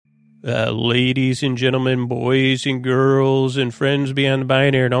Ladies and gentlemen, boys and girls, and friends beyond the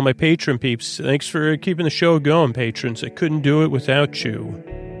binary, and all my patron peeps. Thanks for keeping the show going, patrons. I couldn't do it without you.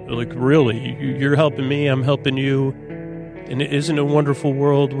 Like, really, you're helping me, I'm helping you. And it isn't a wonderful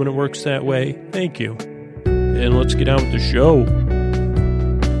world when it works that way. Thank you. And let's get on with the show.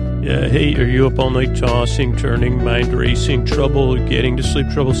 Hey, are you up all night tossing, turning, mind racing, trouble getting to sleep,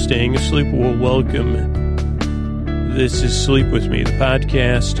 trouble staying asleep? Well, welcome. This is Sleep With Me, the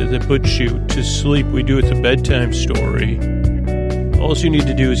podcast that puts you to sleep. We do it the bedtime story. All you need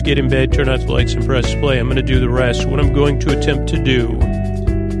to do is get in bed, turn out the lights, and press play. I'm going to do the rest. What I'm going to attempt to do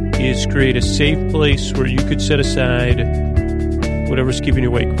is create a safe place where you could set aside whatever's keeping you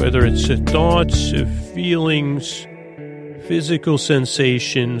awake, whether it's thoughts, feelings, physical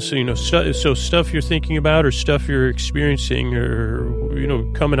sensations, so stuff you're thinking about or stuff you're experiencing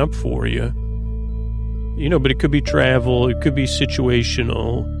or, coming up for you. But it could be travel, it could be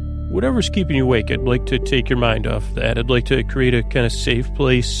situational, whatever's keeping you awake. I'd like to take your mind off that. I'd like to create a kind of safe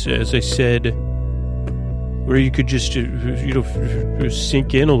place, as I said, where you could just,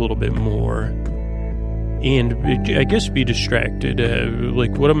 sink in a little bit more and I guess be distracted.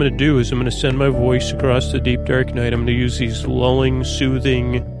 Like what I'm going to do is I'm going to send my voice across the deep dark night. I'm going to use these lulling,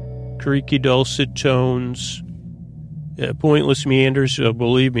 soothing, creaky, dulcet tones. Pointless meanders,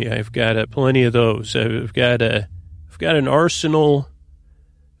 believe me, I've got plenty of those. I've got an arsenal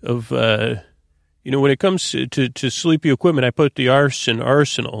of, when it comes to sleepy equipment, I put the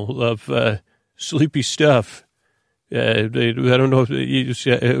arsenal of sleepy stuff. I don't know if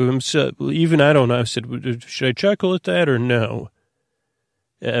even I don't know. I said, should I chuckle at that or no?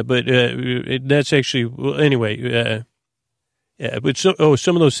 But that's actually, well, anyway, yeah, but some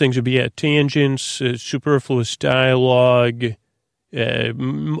of those things would be tangents, superfluous dialogue, a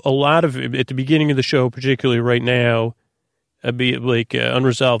lot of it at the beginning of the show, particularly right now, be like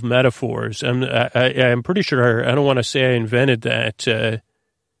unresolved metaphors. I'm pretty sure I don't want to say I invented that.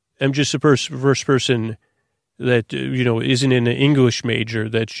 I'm just the first person that isn't in an English major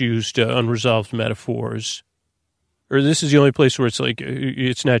that's used unresolved metaphors. Or this is the only place where it's like,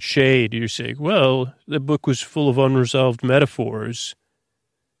 it's not shade. You say, well, the book was full of unresolved metaphors.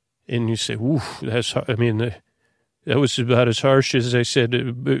 And you say, ooh, that was about as harsh as I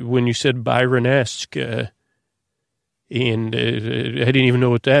said when you said Byron-esque. And I didn't even know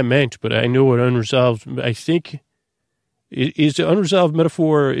what that meant, but I know what unresolved, I think, is the unresolved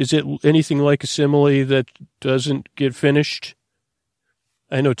metaphor, is it anything like a simile that doesn't get finished?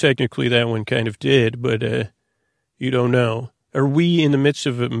 I know technically that one kind of did, but... You don't know. Are we in the midst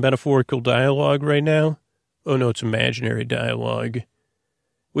of a metaphorical dialogue right now? Oh, no, it's imaginary dialogue.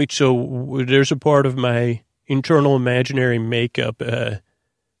 Wait, so there's a part of my internal imaginary makeup that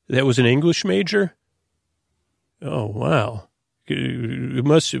was an English major? Oh, wow. It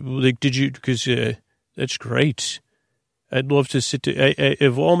must, did you, because that's great. I'd love to sit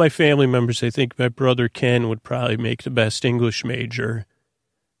of all my family members, I think my brother Ken would probably make the best English major,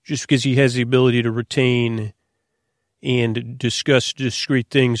 just because he has the ability to retain and discuss discrete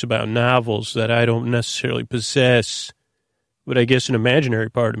things about novels that I don't necessarily possess, but I guess an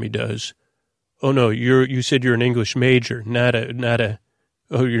imaginary part of me does. Oh no, you said you're an English major, you're not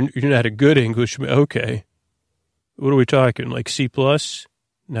a good English, okay. What are we talking, like C+?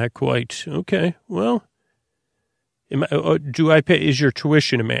 Not quite. Okay, well, do I pay, is your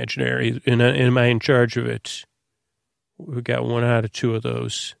tuition imaginary, and am I in charge of it? We got 1 out of 2 of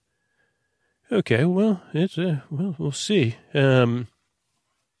those. Okay, well, we'll see. Sorry,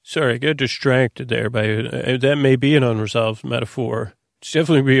 I got distracted there by that may be an unresolved metaphor. It's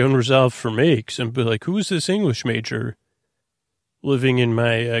definitely be unresolved for me, because I'm like, who's this English major living in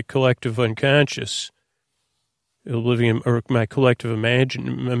my collective unconscious? Living in my collective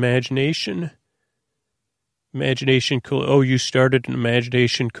imagination? Oh, you started an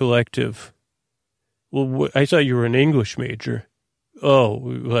imagination collective. Well, I thought you were an English major. Oh,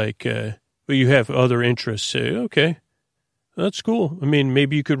 like... But you have other interests. Okay, that's cool. I mean,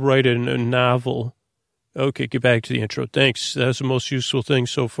 maybe you could write a novel. Okay, get back to the intro. Thanks. That's the most useful thing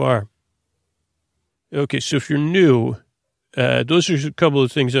so far. Okay, so if you're new, those are a couple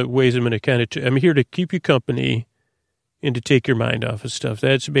of things, ways I'm going to I'm here to keep you company and to take your mind off of stuff.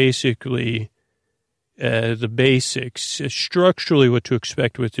 That's basically the basics. Structurally, what to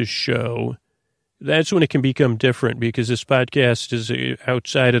expect with this show. That's when it can become different, because this podcast is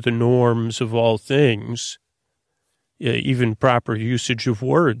outside of the norms of all things, even proper usage of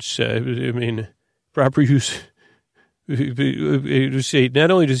words. Proper use. Not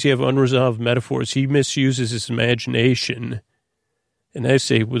only does he have unresolved metaphors, he misuses his imagination And I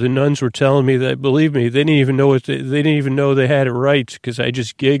say, well, the nuns were telling me that, believe me, they didn't even know they didn't even know they had it right, because I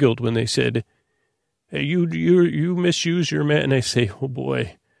just giggled when they said, hey, you misuse your man. And I say, oh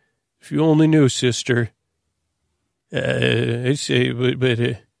boy, if you only knew, sister. I say,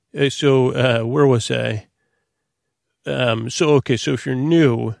 so where was I? So if you're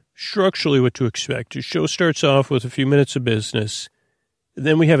new, structurally what to expect. The show starts off with a few minutes of business.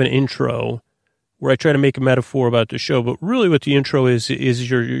 Then we have an intro where I try to make a metaphor about the show, but really what the intro is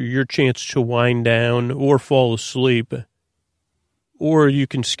your chance to wind down or fall asleep. Or you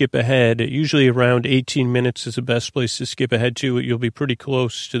can skip ahead. Usually around 18 minutes is the best place to skip ahead to. You'll be pretty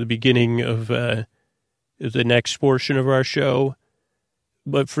close to the beginning of the next portion of our show.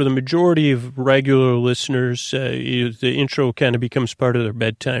 But for the majority of regular listeners, the intro kind of becomes part of their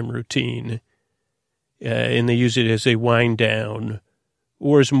bedtime routine. And they use it as a wind down.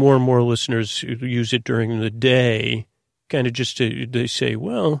 Or as more and more listeners use it during the day, kind of just they say,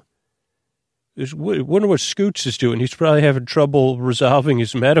 well, wonder what Scoots is doing. He's probably having trouble resolving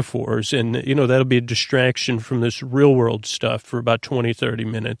his metaphors. And, that'll be a distraction from this real world stuff for about 20, 30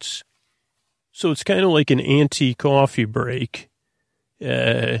 minutes. So it's kind of like an anti-coffee break.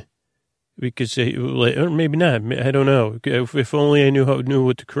 Because or maybe not. I don't know. If only I knew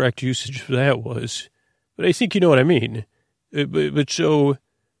what the correct usage for that was. But I think you know what I mean. But so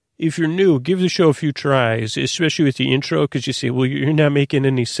if you're new, give the show a few tries, especially with the intro, because you say, well, you're not making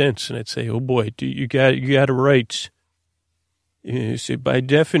any sense. And I'd say, oh boy, you got it right. You say, by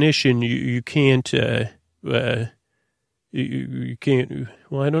definition, you can't, you can't,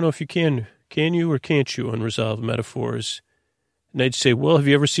 well, I don't know if you can you or can't you unresolved metaphors? And I'd say, well, have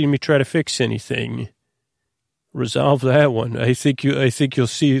you ever seen me try to fix anything? Resolve that one. I think you'll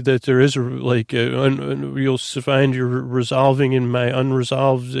see that there is you'll find you're resolving in my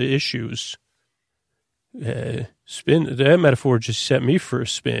unresolved issues. Spin, that metaphor just set me for a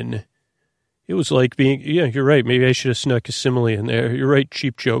spin. It was like you're right. Maybe I should have snuck a simile in there. You're right,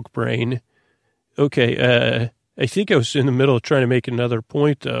 cheap joke brain. Okay. I think I was in the middle of trying to make another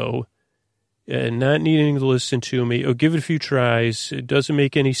point though. Not needing to listen to me. Oh, give it a few tries. It doesn't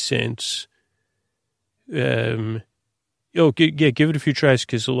make any sense. Give it a few tries,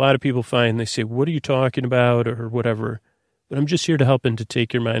 because a lot of people find, they say, what are you talking about, or whatever. But I'm just here to help and to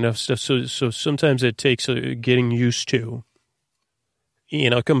take your mind off stuff. So sometimes it takes getting used to.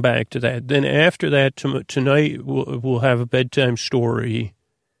 And I'll come back to that. Then after that, tonight, we'll have a bedtime story.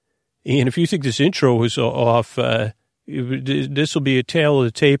 And if you think this intro was off, this will be a tale of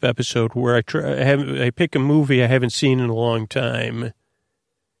the tape episode where I pick a movie I haven't seen in a long time.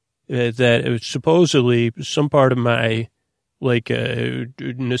 That it was supposedly some part of my, nostalgia,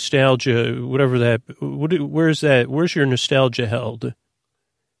 whatever that, where's your nostalgia held?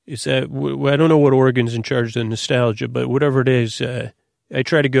 Is that, I don't know what organ's in charge of the nostalgia, but whatever it is, I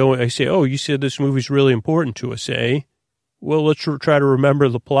try to go, I say, oh, you said this movie's really important to us, eh? Well, let's try to remember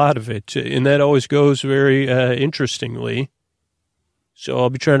the plot of it. And that always goes very interestingly. So I'll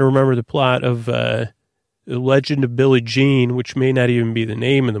be trying to remember the plot of The Legend of Billie Jean, which may not even be the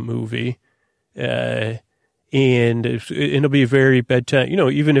name of the movie. And it'll be a very bedtime,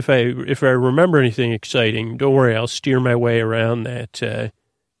 even if I remember anything exciting, don't worry, I'll steer my way around that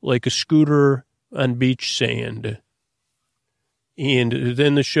like a scooter on beach sand. And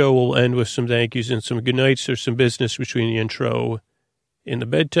then the show will end with some thank yous and some good nights. There's some business between the intro and the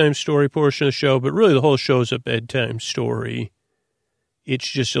bedtime story portion of the show, but really the whole show is a bedtime story. It's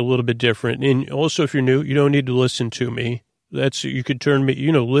just a little bit different. And also, if you're new, you don't need to listen to me. You could turn me,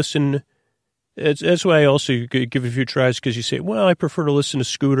 listen. That's why I also you could give a few tries, because you say, well, I prefer to listen to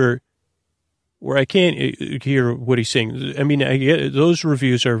Scooter, where I can't hear what he's saying. I mean, I get those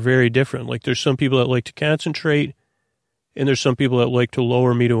reviews are very different. Like, there's some people that like to concentrate, and there's some people that like to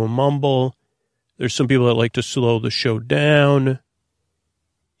lower me to a mumble. There's some people that like to slow the show down.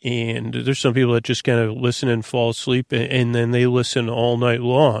 And there's some people that just kind of listen and fall asleep, and then they listen all night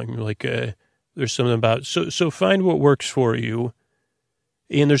long. There's something about, so find what works for you.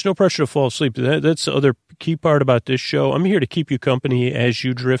 And there's no pressure to fall asleep. That's the other key part about this show. I'm here to keep you company as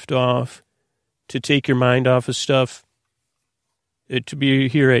you drift off, to take your mind off of stuff, to be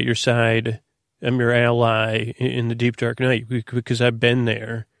here at your side. I'm your ally in the deep, dark night, because I've been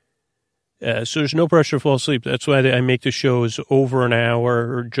there. So there's no pressure to fall asleep. That's why I make the shows over an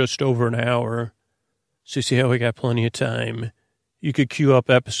hour or just over an hour. So you see how we got plenty of time. You could queue up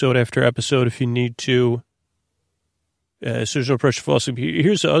episode after episode if you need to. So there's no pressure to fall asleep.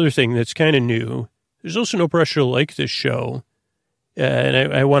 Here's the other thing that's kind of new. There's also no pressure to like this show.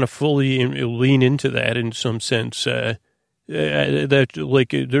 And I want to fully lean into that in some sense. There's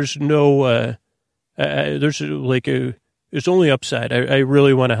no, There's only upside. I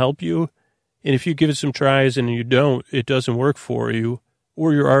really want to help you. And if you give it some tries and it doesn't work for you,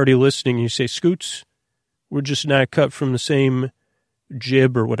 or you're already listening and you say, Scoots, we're just not cut from the same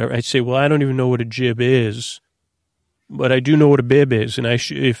jib or whatever. I say, well, I don't even know what a jib is, but I do know what a bib is. And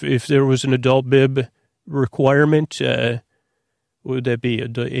if there was an adult bib requirement, what would that be?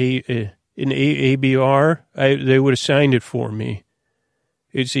 An ABR? They would have signed it for me.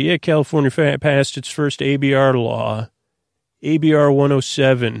 It'd say, yeah, California passed its first ABR law, ABR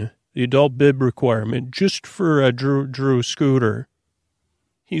 107, the adult bib requirement, just for Drew Scooter.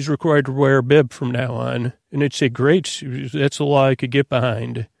 He's required to wear a bib from now on. And it'd say, great, that's a law I could get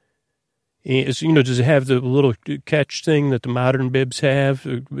behind. And, does it have the little catch thing that the modern bibs have,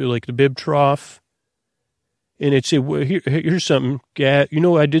 like the bib trough? And it'd say, well, here's something,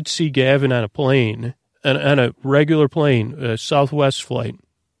 I did see Gavin on a plane, on a regular plane, a Southwest flight.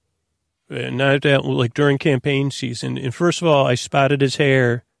 Not that, like during campaign season. And first of all, I spotted his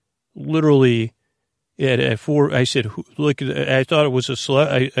hair literally at 4. I said, look, I thought it was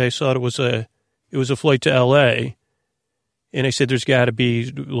I thought it was a flight to L.A. And I said, there's got to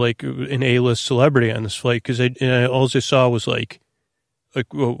be like an A-list celebrity on this flight. Cause all I saw was like a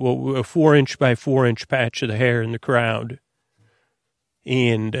 4-inch by 4-inch patch of the hair in the crowd.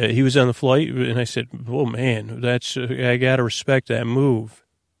 And he was on the flight. And I said, oh man, I got to respect that move.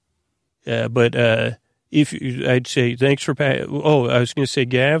 But I'd say, thanks for, I was going to say,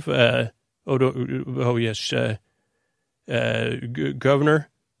 Gav, yes, Governor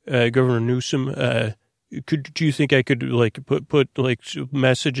Newsom, do you think I could like put like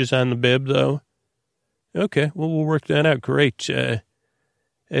messages on the bib though? Okay, well, we'll work that out. Great. I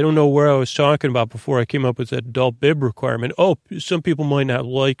don't know where I was talking about before I came up with that adult bib requirement. Oh, some people might not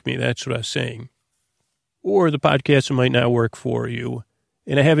like me. That's what I was saying. Or the podcast might not work for you.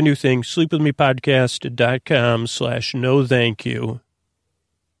 And I have a new thing, sleepwithmepodcast.com/no thank you.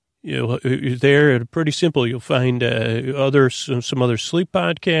 There, pretty simple. You'll find some other sleep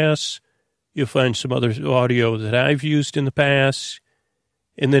podcasts. You'll find some other audio that I've used in the past.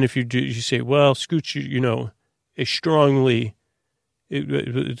 And then if you say, well, Scooch, I strongly,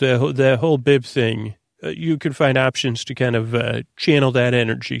 the whole bib thing, you can find options to kind of channel that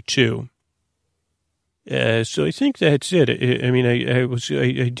energy too. So I think that's it.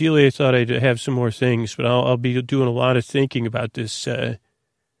 Ideally I thought I'd have some more things, but I'll be doing a lot of thinking about this.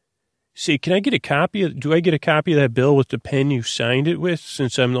 See, can I get a copy? Do I get a copy of that bill with the pen you signed it with,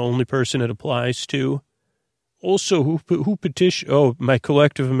 since I'm the only person it applies to? Also, who petitioned? Oh, my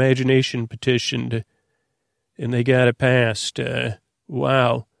collective imagination petitioned, and they got it passed.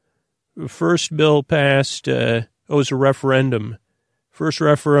 Wow. First bill passed, it was a referendum. First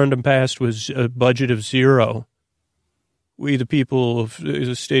referendum passed was a budget of 0. We, the people of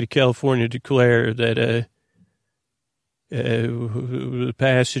the state of California, declare that the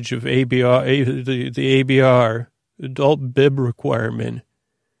passage of ABR, the ABR, adult bib requirement,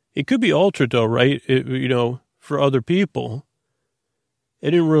 it could be altered though, right? For other people.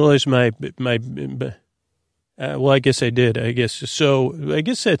 I didn't realize well, I guess I did, I guess. So I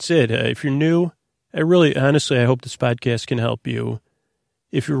guess that's it. If you're new, honestly, I hope this podcast can help you.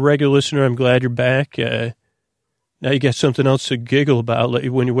 If you're a regular listener, I'm glad you're back. Now you got something else to giggle about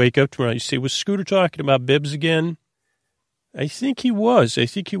when you wake up tomorrow. You say, was Scooter talking about bibs again? I think he was. I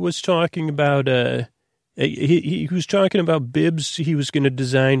think he was talking about, he was talking about bibs he was going to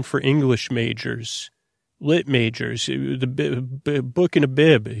design for English majors, lit majors, the book in a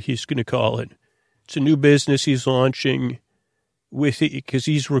bib, he's going to call it. It's a new business he's launching with it because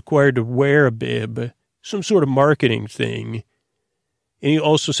he's required to wear a bib, some sort of marketing thing. And he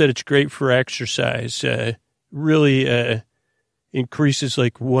also said it's great for exercise, really increases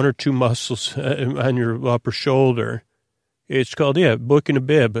like 1 or 2 muscles on your upper shoulder. It's called, book in a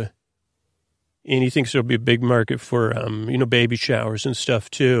bib. And he thinks there'll be a big market for, baby showers and stuff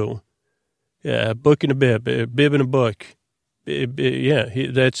too. Book in a bib, bib in a book.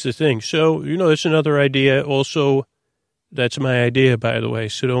 That's the thing. So, that's another idea. Also, that's my idea, by the way.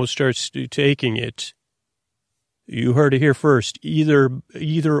 So don't start taking it. You heard it here first. Either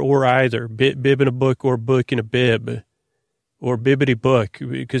or either. Bib in a book or book in a bib. Or bibbity book,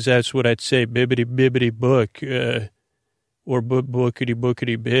 because that's what I'd say. Bibbity book. Or bookity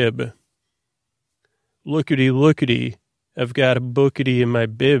bookity bib. Lookity. I've got a bookity in my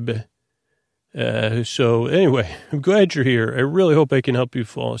bib. So anyway, I'm glad you're here. I really hope I can help you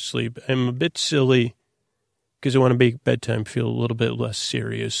fall asleep. I'm a bit silly because I want to make bedtime feel a little bit less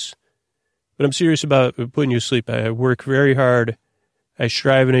serious. But I'm serious about putting you to sleep. I work very hard. I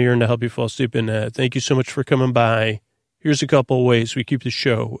strive in a year to help you fall asleep. And thank you so much for coming by. Here's a couple of ways we keep the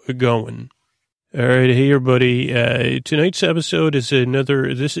show going. All right, hey everybody. Tonight's episode is another.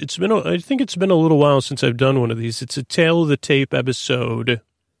 I think it's been a little while since I've done one of these. It's a Tale of the Tape episode,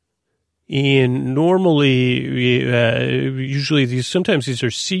 and normally, usually sometimes these are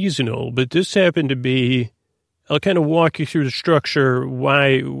seasonal, but this happened to be. I'll kind of walk you through the structure,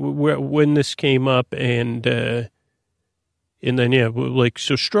 when this came up, and then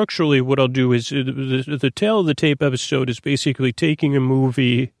so structurally, what I'll do is the Tale of the Tape episode is basically taking a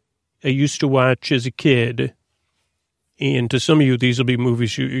movie I used to watch as a kid, and to some of you, these will be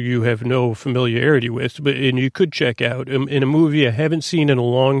movies you have no familiarity with, and you could check out in a movie I haven't seen in a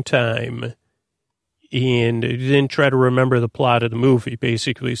long time, and then try to remember the plot of the movie.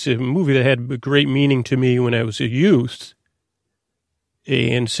 Basically, it's a movie that had great meaning to me when I was a youth,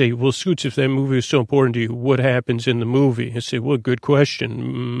 and say, well, Scoots, if that movie is so important to you, what happens in the movie? And say, well, good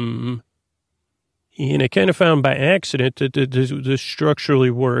question. And I kind of found by accident that this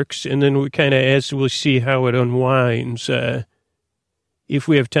structurally works. And then we kind of, as we'll see how it unwinds, if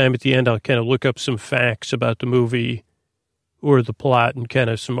we have time at the end, I'll kind of look up some facts about the movie or the plot and kind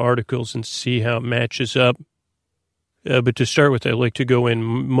of some articles and see how it matches up. But to start with, I like to go in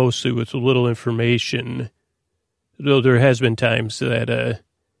mostly with a little information, though there has been times that,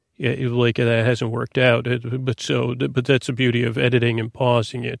 that hasn't worked out. But that's the beauty of editing and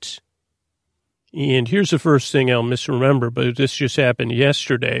pausing it. And here's the first thing I'll misremember, but this just happened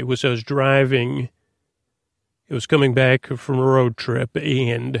yesterday, was I was driving, I was coming back from a road trip,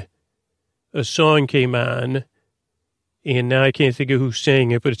 and a song came on, and now I can't think of who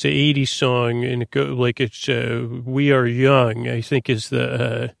sang it, but it's an 80s song, and it's We Are Young, I think is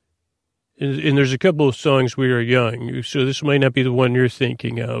the, and there's a couple of songs, We Are Young, so this might not be the one you're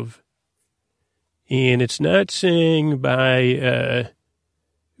thinking of. And it's not sang by,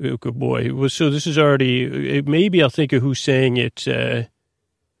 oh, good boy. Well, so this is already, maybe I'll think of who sang it.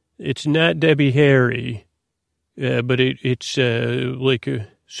 It's not Debbie Harry, but it's but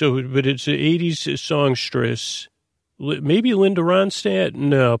it's an 80s songstress. Maybe Linda Ronstadt?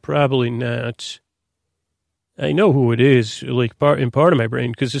 No, probably not. I know who it is, in part of my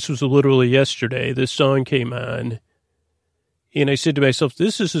brain, because this was literally yesterday. This song came on, and I said to myself,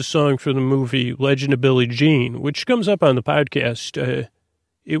 this is a song from the movie Legend of Billie Jean, which comes up on the podcast.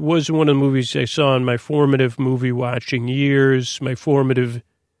 It was one of the movies I saw in my formative movie watching years, it wasn't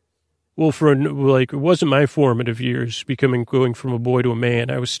my formative years, going from a boy to a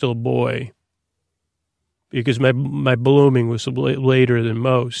man. I was still a boy because my blooming was later than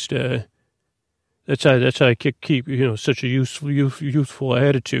most. That's how I keep, such a youthful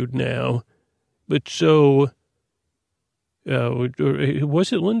attitude now. But so,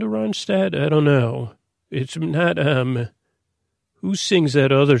 was it Linda Ronstadt? I don't know. It's not, who sings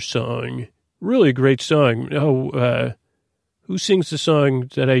that other song? Really great song. Who sings the song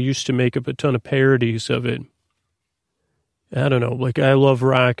that I used to make up a ton of parodies of it? I don't know, I Love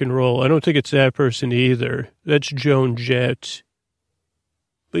Rock and Roll. I don't think it's that person either. That's Joan Jett.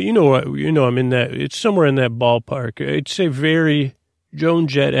 But you know what? I'm in that, it's somewhere in that ballpark. I'd say very Joan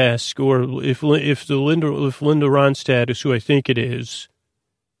Jett-esque, or if Linda Ronstadt is who I think it is,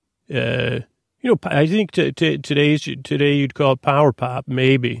 I think today you'd call it power pop,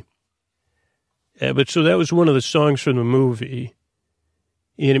 maybe. But so that was one of the songs from the movie,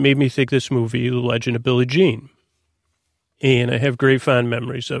 and it made me think this movie, The Legend of Billie Jean. And I have great fond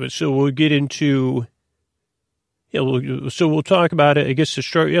memories of it. So we'll get into, we'll talk about it. I guess to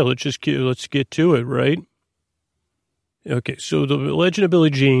start, let's get to it, right? Okay, so The Legend of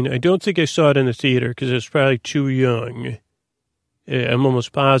Billie Jean, I don't think I saw it in the theater because I was probably too young. I'm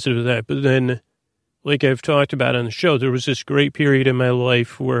almost positive of that. But then, like I've talked about on the show, there was this great period in my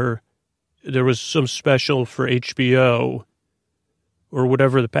life where there was some special for HBO or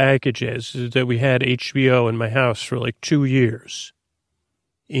whatever the package is, that we had HBO in my house for 2 years.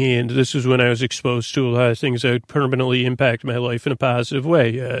 And this is when I was exposed to a lot of things that would permanently impact my life in a positive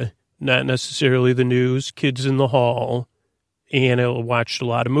way. Not necessarily the news, Kids in the Hall, and I watched a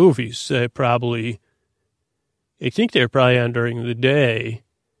lot of movies. I think they're probably on during the day.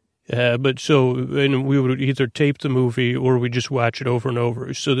 And we would either tape the movie or we just watch it over and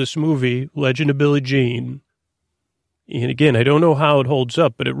over. So this movie, Legend of Billie Jean, and again, I don't know how it holds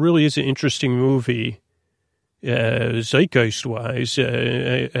up, but it really is an interesting movie, zeitgeist-wise,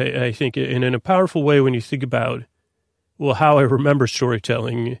 I think, and in a powerful way when you think about, how I remember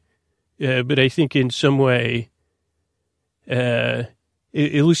storytelling. But I think in some way, at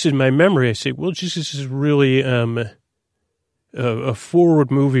least in my memory, I say, this is really a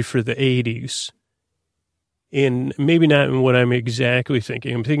forward movie for the 80s. And maybe not in what I'm exactly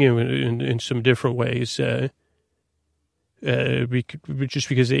thinking. I'm thinking in some different ways. just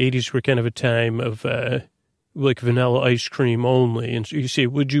because the 80s were kind of a time of like vanilla ice cream only. And so you say,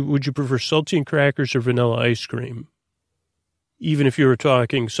 would you prefer saltine crackers or vanilla ice cream? Even if you were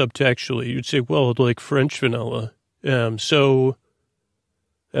talking subtextually, you'd say, well, like French vanilla. So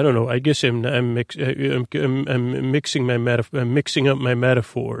I don't know. I guess I'm mixing up my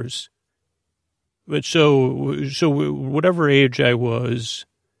metaphors. But so whatever age I was,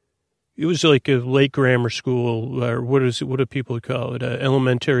 it was like a late grammar school, or what do people call it?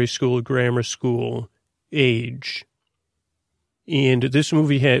 Elementary school, grammar school age. And this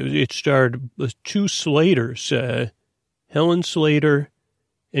movie it starred two Slaters, Helen Slater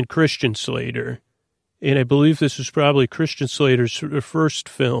and Christian Slater. And I believe this was probably Christian Slater's first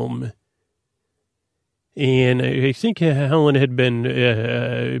film. And I think Helen had been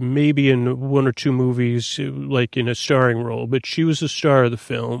maybe in one or two movies, like in a starring role, but she was the star of the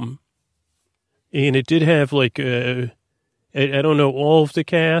film. And it did have like, I don't know all of the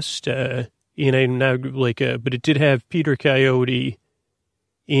cast, and I'm not like, but it did have Peter Coyote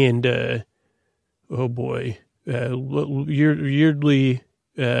and, oh boy, Yeardley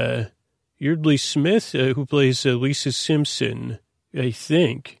Smith, who plays Lisa Simpson, I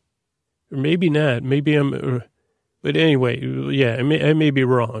think. Or maybe not. Maybe but anyway, yeah, I may be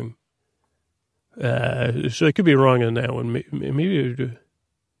wrong. So I could be wrong on that one.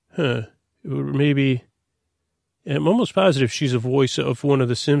 Maybe, I'm almost positive she's a voice of one of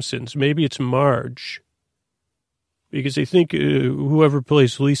the Simpsons. Maybe it's Marge. Because I think whoever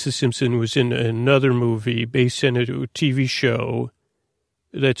plays Lisa Simpson was in another movie based on a TV show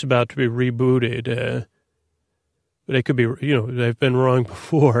that's about to be rebooted. But I could be, I've been wrong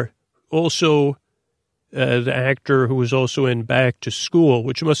before. Also, the actor who was also in Back to School,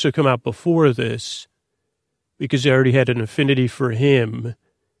 which must have come out before this, because I already had an affinity for him,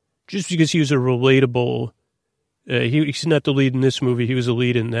 just because he was a relatable, he's not the lead in this movie, he was a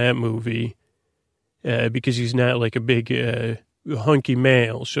lead in that movie, because he's not like a big, hunky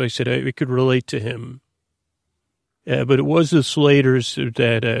male, so I said I could relate to him. But it was the Slaters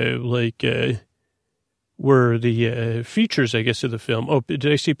that, were the features, I guess, of the film. Oh, did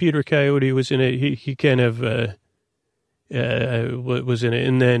I say Peter Coyote was in it? He kind of was in it.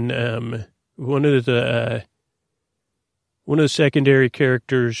 And then one of the secondary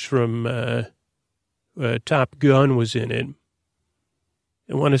characters from Top Gun was in it.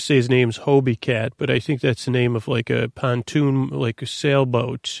 I want to say his name's Hobie Cat, but I think that's the name of like a pontoon, like a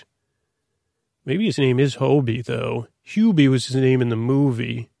sailboat. Maybe his name is Hobie, though. Hubie was his name in the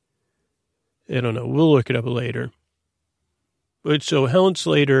movie. I don't know. We'll look it up later. But so Helen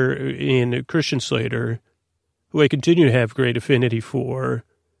Slater and Christian Slater, who I continue to have great affinity for,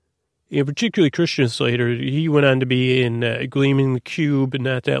 and particularly Christian Slater, he went on to be in Gleaming the Cube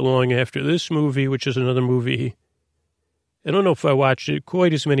not that long after this movie, which is another movie. I don't know if I watched it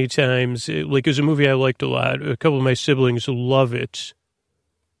quite as many times. It was a movie I liked a lot. A couple of my siblings love it.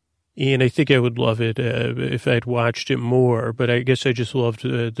 And I think I would love it if I'd watched it more, but I guess I just loved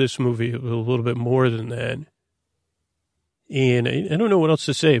this movie a little bit more than that. And I don't know what else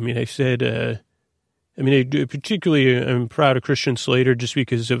to say. I mean, I said, particularly I'm proud of Christian Slater just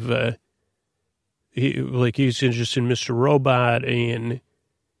because of, he's just in Mr. Robot, and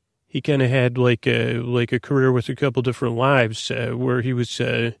he kind of had like a career with a couple different lives where he was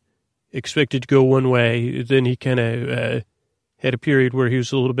expected to go one way, then he kind of had a period where he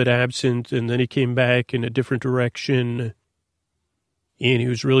was a little bit absent, and then he came back in a different direction, and he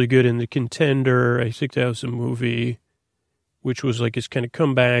was really good in The Contender. I think that was a movie, which was like his kind of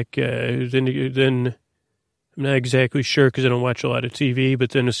comeback. Then I'm not exactly sure because I don't watch a lot of TV,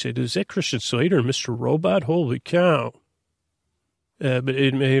 but then I said, is that Christian Slater and Mr. Robot? Holy cow. But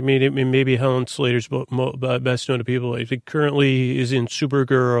maybe Helen Slater's best known to people. I think currently is in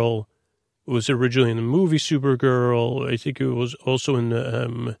Supergirl. It was originally in the movie Supergirl. I think it was also in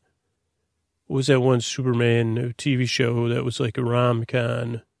the, what was that one Superman TV show that was like a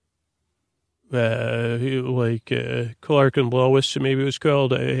rom-com? Clark and Lois, maybe it was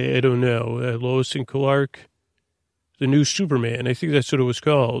called. I don't know. Lois and Clark, the new Superman. I think that's what it was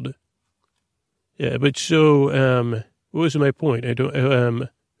called. Yeah, but so, what was my point? I'm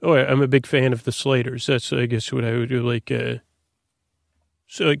a big fan of the Slaters. That's, I guess, what I would do,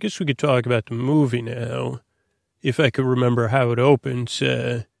 so I guess we could talk about the movie now, if I could remember how it opens.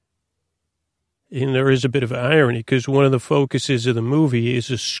 And there is a bit of irony, because one of the focuses of the movie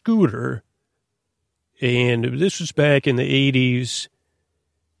is a scooter. And this was back in the 80s.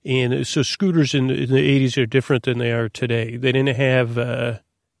 And so scooters in the 80s are different than they are today. They didn't have,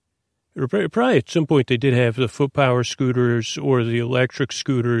 probably at some point they did have the foot power scooters or the electric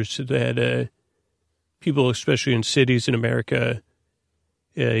scooters that people, especially in cities in America,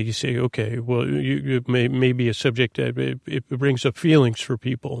 you say, okay, well, it may be a subject that it brings up feelings for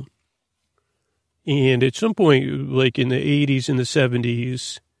people. And at some point, like in the 80s and the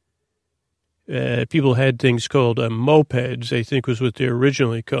 70s, people had things called mopeds, I think was what they're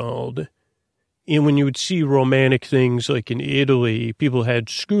originally called. And when you would see romantic things like in Italy, people had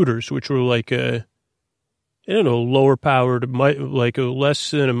scooters, which were like lower powered, like a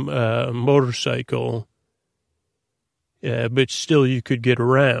less than a motorcycle, but still you could get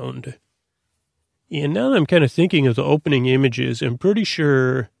around. And now that I'm kind of thinking of the opening images, I'm pretty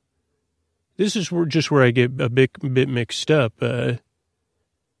sure this is just where I get a bit mixed up. But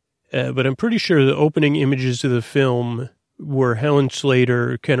I'm pretty sure the opening images of the film were Helen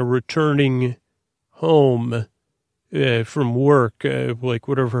Slater kind of returning home from work, like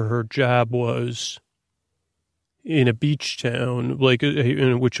whatever her job was, in a beach town, like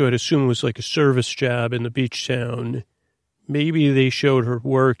which I'd assume was like a service job in the beach town. Maybe they showed her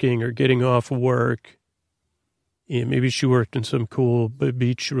working or getting off work. Yeah, maybe she worked in some cool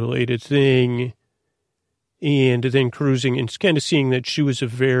beach-related thing. And then cruising and kind of seeing that she was a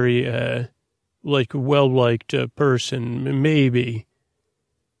very, well-liked person, maybe.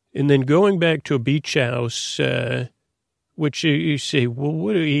 And then going back to a beach house, which you say, well,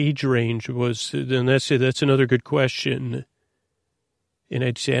 what age range was? Then that's another good question. And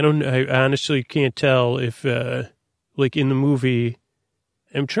I'd say, I honestly can't tell if, like in the movie,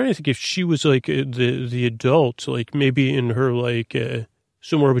 I'm trying to think if she was like the adult, like maybe in her like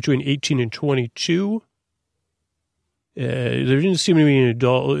somewhere between 18 and 22. There didn't seem to be an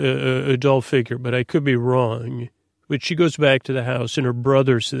adult figure, but I could be wrong. But she goes back to the house and her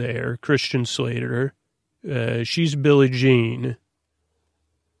brother's there, Christian Slater. She's Billie Jean.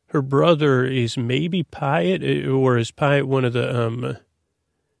 Her brother is maybe Pyatt, or is Pyatt one of the,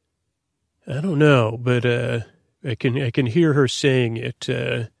 I don't know, but I can hear her saying it.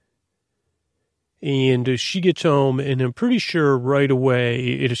 And she gets home, and I'm pretty sure right away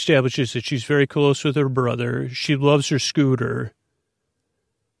it establishes that she's very close with her brother. She loves her scooter.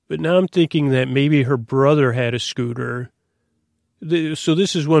 But now I'm thinking that maybe her brother had a scooter. So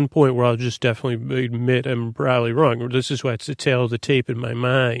this is one point where I'll just definitely admit I'm probably wrong. This is what's the tail of the tape in my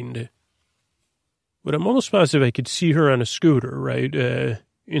mind. But I'm almost positive I could see her on a scooter, right,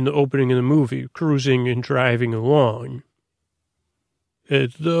 in the opening of the movie, cruising and driving along.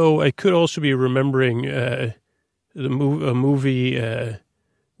 Though I could also be remembering a movie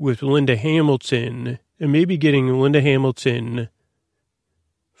with Linda Hamilton, and maybe getting Linda Hamilton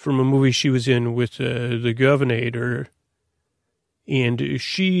from a movie she was in with the Governor. And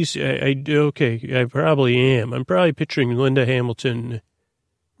she's, I probably am. I'm probably picturing Linda Hamilton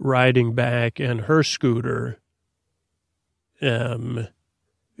riding back on her scooter to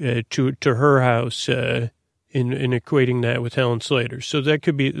her house in equating that with Helen Slater. So that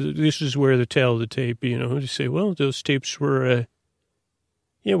could be, this is where the tail of the tape, to say, well, those tapes were,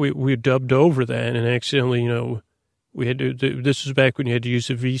 we dubbed over that and accidentally, we had to, this was back when you had to use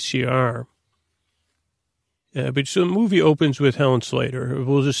a VCR. But so the movie opens with Helen Slater.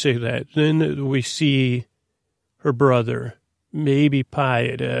 We'll just say that. Then we see her brother, maybe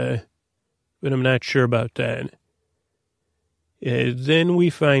Pyatt, but I'm not sure about that. Then we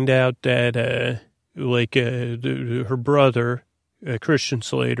find out that, her brother, Christian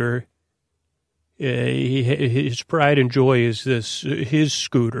Slater, his pride and joy is his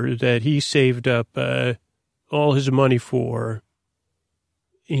scooter that he saved up all his money for.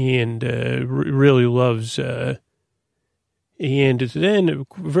 And really loves, and then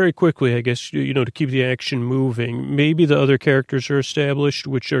very quickly, I guess, to keep the action moving, maybe the other characters are established,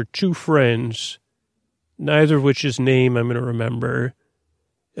 which are two friends, neither of which's name I'm going to remember,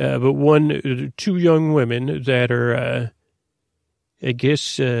 but two young women that are, I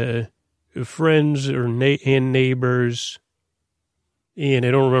guess, friends and neighbors, and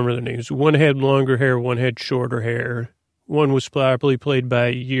I don't remember their names. One had longer hair, one had shorter hair. One was probably played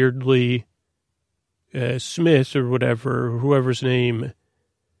by Yeardley Smith or whatever, whoever's name,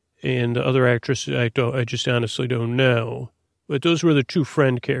 and the other actress I just honestly don't know. But those were the two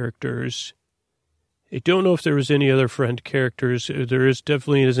friend characters. I don't know if there was any other friend characters. There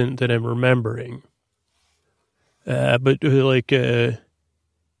definitely isn't that I'm remembering. But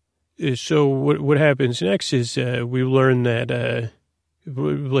so what happens next is we learn that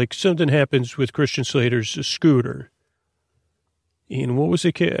something happens with Christian Slater's scooter. And what was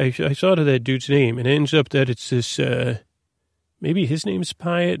I thought of that dude's name, and it ends up that it's this, maybe his name's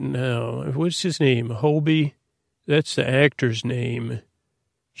Pyatt? No. What's his name? Hobie? That's the actor's name.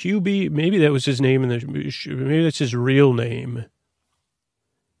 Hubie? Maybe that was his name, maybe that's his real name.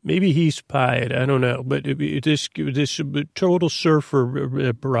 Maybe he's pied. I don't know. But this total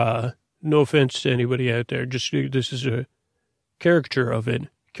surfer bra, no offense to anybody out there, just this is a caricature of it.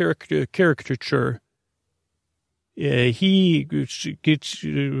 Caricature. He gets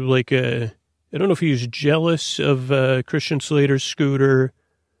like I don't know if he was jealous of Christian Slater's scooter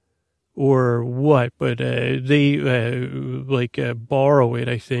or what, but they borrow it,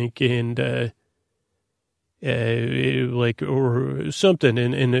 I think, and or something,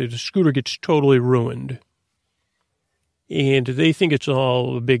 and the scooter gets totally ruined. And they think it's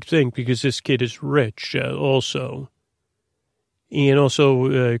all a big thing because this kid is rich also. And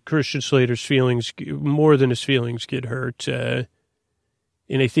also Christian Slater's feelings, more than his feelings, get hurt. And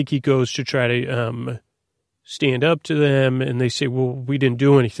I think he goes to try to stand up to them, and they say, well, we didn't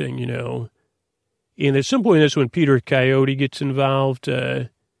do anything, you know. And at some point, that's when Peter Coyote gets involved.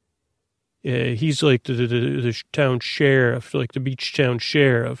 He's like the town sheriff, like the beach town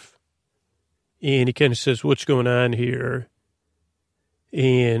sheriff. And he kind of says, what's going on here?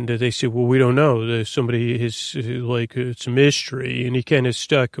 And they say, well, we don't know. There's somebody is like, it's a mystery. And he kind of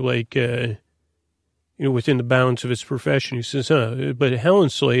stuck like, within the bounds of his profession. He says, but Helen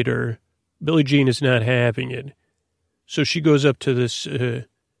Slater, Billie Jean is not having it. So she goes up to this,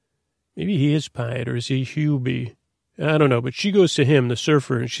 maybe he is Pied or is he Hubie? I don't know, but she goes to him, the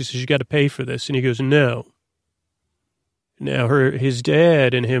surfer, and she says, you got to pay for this. And he goes, no. Now his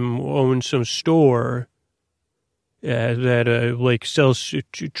dad and him own some store that like sells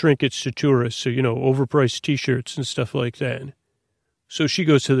trinkets to tourists. So, overpriced T-shirts and stuff like that. So she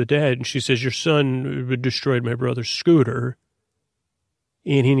goes to the dad and she says, your son destroyed my brother's scooter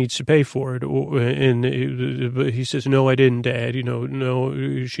and he needs to pay for it. And he says, no, I didn't, Dad.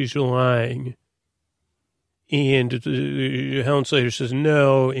 No, she's lying. And Helen Slater says,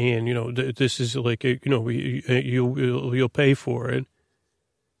 no. And, this is like, you'll pay for it.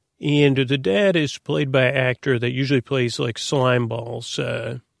 And the dad is played by an actor that usually plays like slime balls.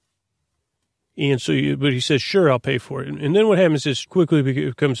 And so, but he says, sure, I'll pay for it. And then what happens is quickly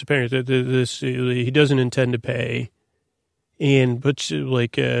becomes apparent that he doesn't intend to pay and puts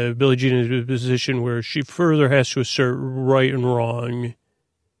like Billie Jean in a position where she further has to assert right and wrong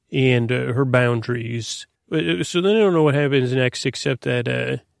and her boundaries. So then I don't know what happens next except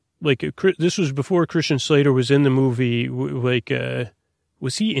that this was before Christian Slater was in the movie.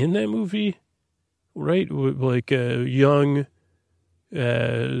 Was he in that movie? Right? Like the Young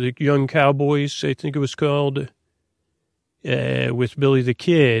Cowboys, I think it was called, with Billy the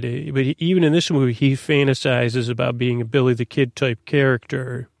Kid. But even in this movie, he fantasizes about being a Billy the Kid type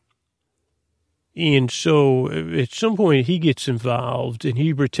character. And so at some point he gets involved and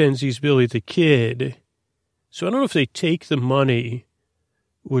he pretends he's Billy the Kid. So I don't know if they take the money,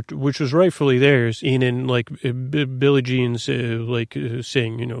 which was rightfully theirs, and then like Billie Jean's saying,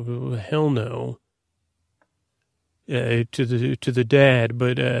 hell no. To the dad,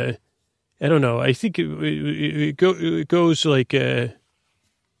 but I don't know. I think it goes like I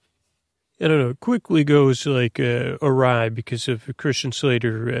don't know. Quickly goes like awry because of Christian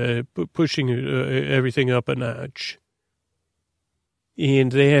Slater pushing everything up a notch, and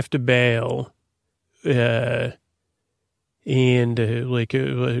they have to bail. So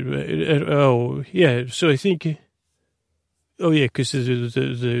I think. Oh yeah, because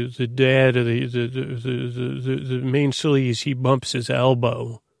the dad of the main sleaze, he bumps his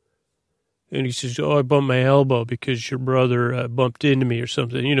elbow, and he says, "Oh, I bumped my elbow because your brother bumped into me or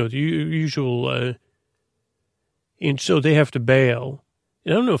something." The usual. And so they have to bail.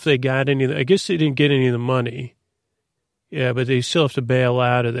 And I don't know if they got any. I guess they didn't get any of the money. Yeah, but they still have to bail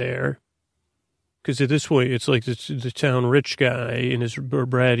out of there because at this point it's like the town rich guy and his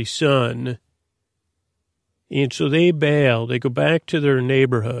bratty son. And so they bail. They go back to their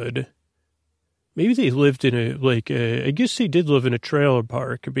neighborhood. Maybe they lived in I guess they did live in a trailer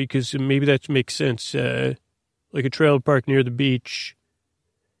park because maybe that makes sense. Like a trailer park near the beach.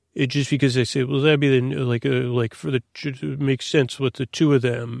 It just because they say, well, that'd be to make sense with the two of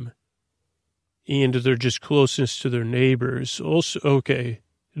them. And they're just closeness to their neighbors. Also, okay.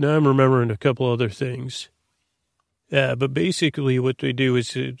 Now I'm remembering a couple other things. But basically what they do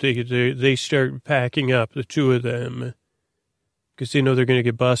is they start packing up, the two of them, because they know they're going to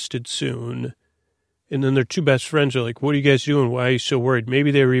get busted soon. And then their two best friends are like, what are you guys doing? Why are you so worried?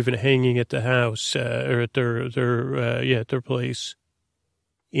 Maybe they were even hanging at the house or at their place.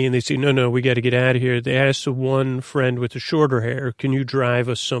 And they say, no, we got to get out of here. They ask the one friend with the shorter hair, can you drive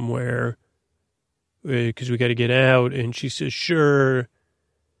us somewhere? Because we got to get out. And she says, sure.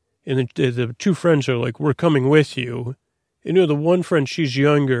 And the two friends are like, we're coming with you. And, the one friend, she's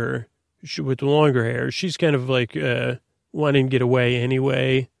younger, with the longer hair. She's kind of like wanting to get away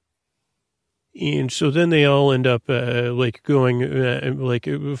anyway. And so then they all end up, going,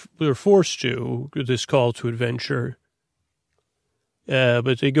 they're forced to this call to adventure.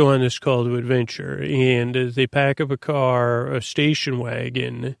 But they go on this call to adventure, and they pack up a station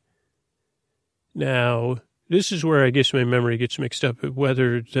wagon. Now, this is where I guess my memory gets mixed up,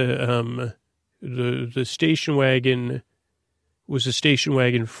 whether the station wagon was a station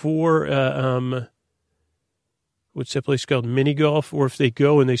wagon for, what's that place called? Mini golf? Or if they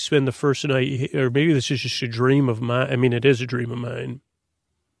go and they spend the first night, or maybe this is just a dream of mine. I mean, it is a dream of mine.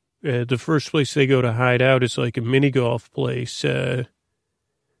 The first place they go to hide out is like a mini golf place that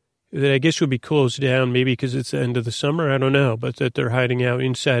I guess would be closed down, maybe because it's the end of the summer. I don't know, but that they're hiding out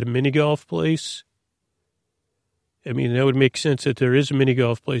inside a mini golf place. I mean, that would make sense that there is a mini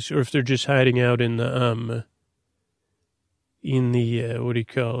golf place, or if they're just hiding out in the what do you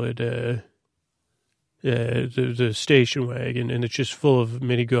call it? The station wagon, and it's just full of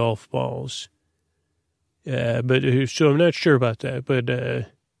mini golf balls. But so I'm not sure about that, but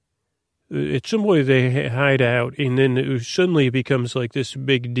at some point they hide out, and then suddenly it becomes like this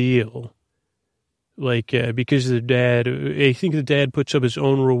big deal. Like, because the dad, I think the dad puts up his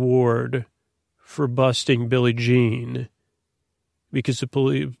own reward for busting Billie Jean. Because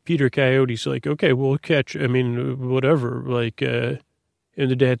Peter Coyote's like, okay, we'll catch, I mean, whatever, like, and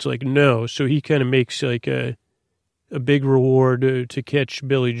the dad's like, no. So he kind of makes like a big reward to catch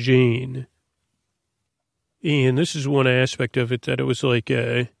Billie Jean. And this is one aspect of it, that it was like,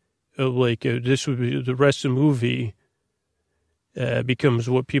 this would be the rest of the movie becomes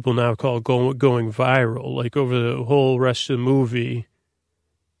what people now call going viral. Like over the whole rest of the movie,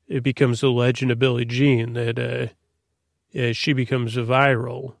 it becomes the legend of Billie Jean, that she becomes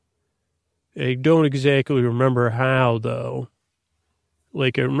viral. I don't exactly remember how, though.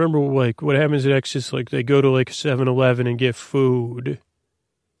 Like, I remember, like, what happens next is, like, they go to, like, 7-Eleven and get food.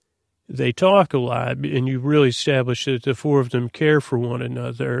 They talk a lot, and you really establish that the four of them care for one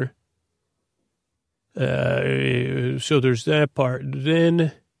another. So there's that part.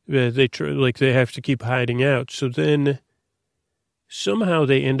 Then they have to keep hiding out. So then somehow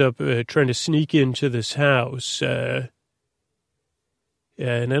they end up trying to sneak into this house.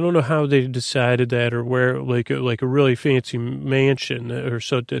 And I don't know how they decided that, or where, like a really fancy mansion or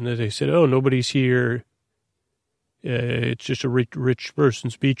something, that they said, oh, nobody's here. It's just a rich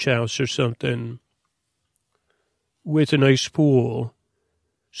person's beach house or something with a nice pool.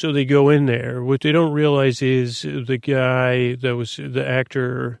 So they go in there. What they don't realize is the guy that was the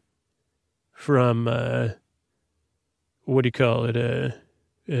actor from, what do you call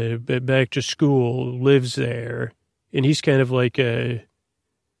it, Back to School, lives there. And he's kind of like a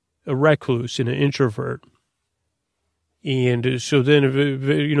recluse and an introvert. And so then,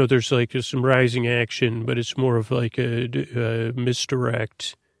 you know, there's like some rising action, but it's more of like a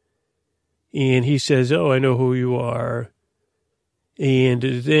misdirect. And he says, oh, I know who you are. And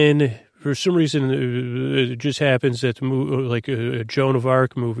then for some reason, it just happens that a Joan of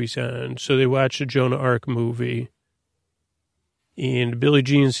Arc movie's on. So they watch a Joan of Arc movie. And Billie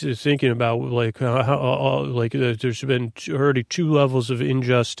Jean's thinking about, like, how there's been already 2 levels of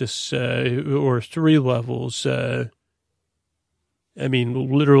injustice, or 3 levels. I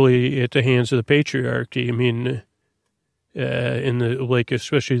mean, literally at the hands of the patriarchy. I mean, in the, like,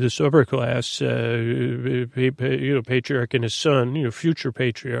 especially this upper class, patriarch and his son, future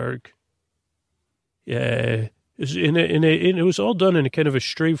patriarch. And it was all done in a kind of a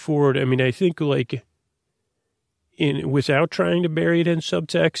straightforward, I mean, I think, like, without trying to bury it in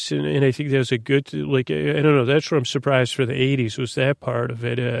subtext, and I think that was a good, like, I don't know, that's what I'm surprised for the 80s, was that part of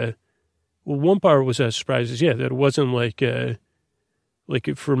it. Well, one part was a surprise is, that it wasn't like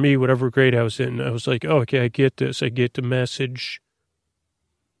for me, whatever grade I was in, I was like, oh, okay, I get this, I get the message,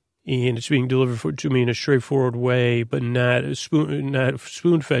 and it's being delivered to me in a straightforward way, but not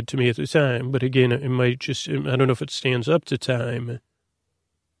spoon-fed to me at the time. But again, it might just, I don't know if it stands up to time.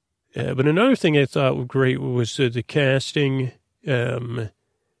 But another thing I thought was great was the casting,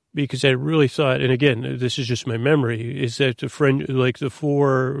 because I really thought, and again, this is just my memory, is that the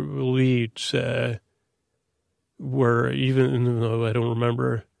 4 leads were, even though I don't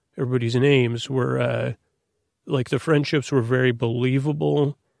remember everybody's names, were like the friendships were very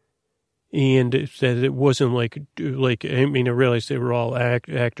believable, and that it wasn't like I mean, I realized they were all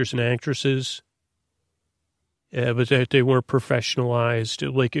actors and actresses. But that they weren't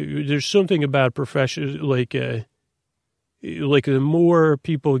professionalized. Like, there's something about like the more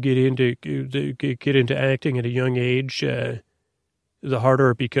people get into acting at a young age, the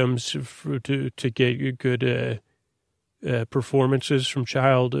harder it becomes to get good performances from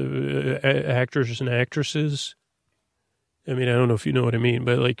child actors and actresses. I mean, I don't know if you know what I mean,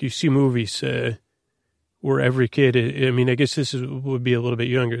 but like you see movies where every kid, I mean, I guess would be a little bit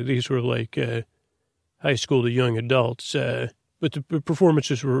younger. These were like high school to young adults, but the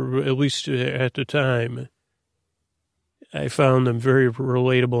performances were, at least at the time, I found them very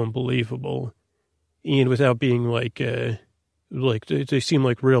relatable and believable, and without being like they seem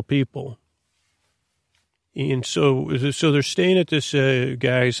like real people. And so they're staying at this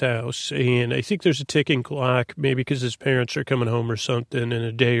guy's house, and I think there's a ticking clock, maybe because his parents are coming home or something in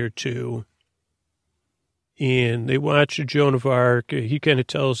a day or two. And they watch Joan of Arc. He kind of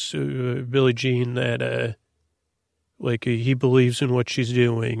tells Billie Jean that, he believes in what she's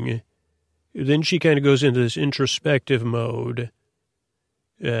doing. Then she kind of goes into this introspective mode.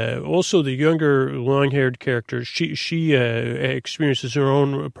 Also, the younger, long-haired character, she experiences her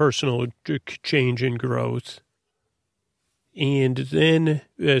own personal change and growth. And then,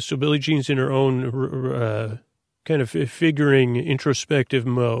 so Billie Jean's in her own kind of figuring introspective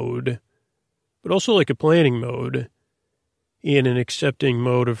mode, but also like a planning mode and an accepting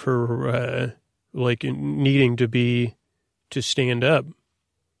mode of her, needing to stand up.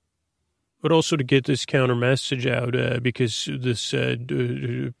 But also to get this counter message out, because this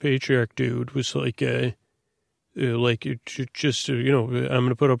patriarch dude was I'm going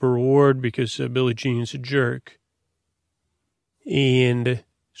to put up a reward because Billie Jean's a jerk. And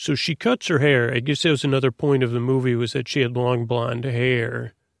so she cuts her hair. I guess that was another point of the movie, was that she had long blonde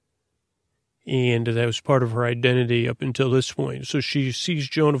hair. And that was part of her identity up until this point. So she sees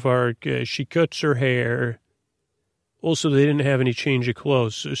Joan of Arc, she cuts her hair. Also, they didn't have any change of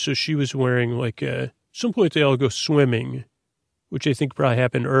clothes, so she was wearing, at some point they all go swimming, which I think probably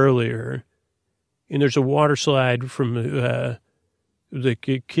happened earlier. And there's a water slide from the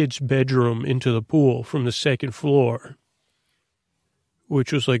kid's bedroom into the pool from the second floor,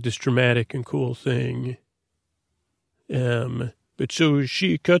 which was like this dramatic and cool thing. But so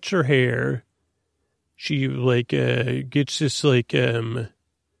she cuts her hair. She, gets this, some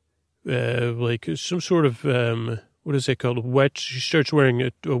sort of... what is that called? She starts wearing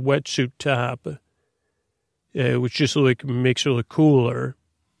a wetsuit top, which just makes her look cooler.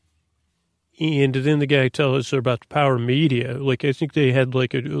 And then the guy tells her about the power of media. I think they had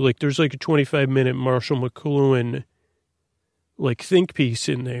there's a 25-minute Marshall McLuhan, think piece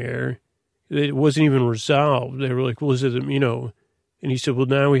in there. It wasn't even resolved. They were like, well, is it, and he said, well,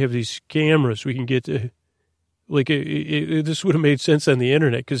 now we have these cameras. We can get to, this would have made sense on the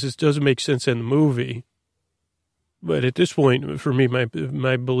internet because this doesn't make sense in the movie. But at this point, for me,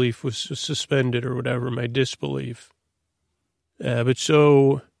 my belief was suspended or whatever, my disbelief. But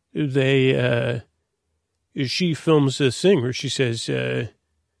so she films this thing where she says,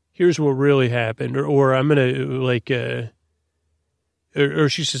 here's what really happened. Or I'm going to, or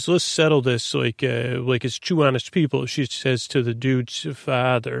she says, let's settle this it's two honest people. She says to the dude's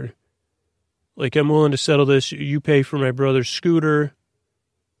father, I'm willing to settle this. You pay for my brother's scooter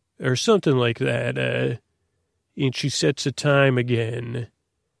or something like that. And she sets a time again,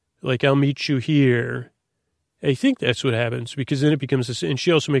 I'll meet you here. I think that's what happens, because then it becomes this, and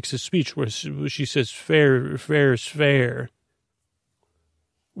she also makes a speech where she says, fair is fair,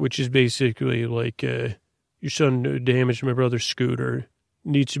 which is basically your son damaged my brother's scooter,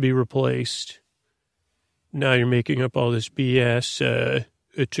 needs to be replaced. Now you're making up all this BS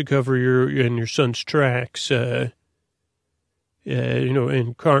to cover your son's tracks, and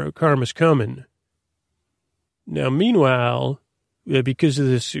karma's coming. Now, meanwhile, because of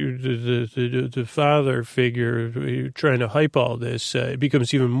this, the father figure trying to hype all this, it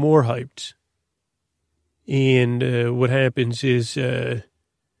becomes even more hyped. And what happens is,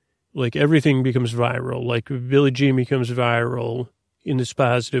 everything becomes viral. Billie Jean becomes viral in this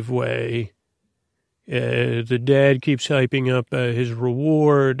positive way. The dad keeps hyping up his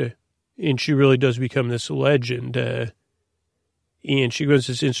reward, and she really does become this legend. And she becomes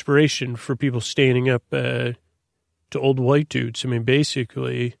this inspiration for people standing up to old white dudes. I mean,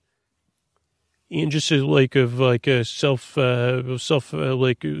 basically, and just a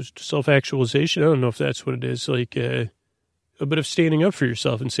self-actualization. I don't know if that's what it is. A bit of standing up for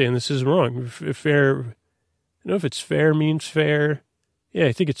yourself and saying this is wrong. Fair. I don't know if it's fair means fair. Yeah,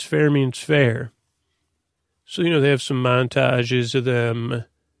 I think it's fair means fair. So, they have some montages of them.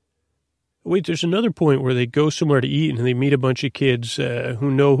 Wait, there's another point where they go somewhere to eat and they meet a bunch of kids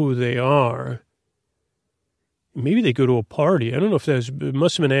who know who they are. Maybe they go to a party. I don't know if it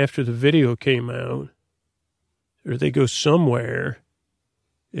must have been after the video came out. Or they go somewhere.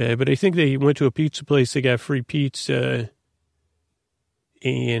 But I think they went to a pizza place. They got free pizza.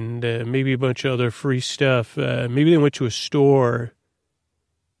 And maybe a bunch of other free stuff. Maybe they went to a store.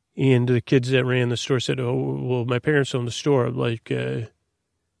 And the kids that ran the store said, oh, well, my parents own the store, like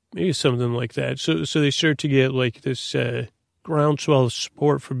maybe something like that. So they start to get like this groundswell of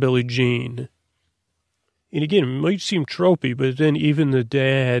support for Billie Jean. And again, it might seem tropey, but then even the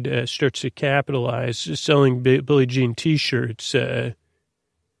dad starts to capitalize selling Billie Jean T-shirts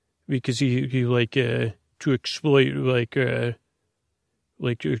because he like to exploit like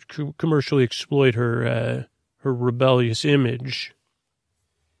to commercially exploit her rebellious image.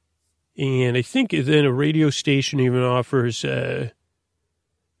 And I think then a radio station even offers to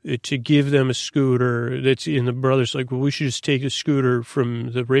give them a scooter that's in the brothers like, well, we should just take a scooter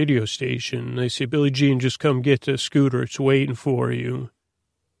from the radio station. And they say, Billie Jean, just come get the scooter. It's waiting for you.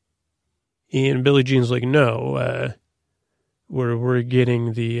 And Billie Jean's like, no, we're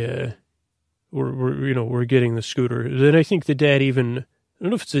getting the, we're getting the scooter. Then I think the dad even, I don't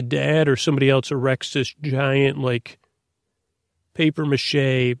know if it's the dad or somebody else erects this giant, like, paper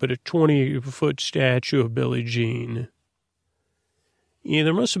mache, but a 20-foot statue of Billie Jean. Yeah,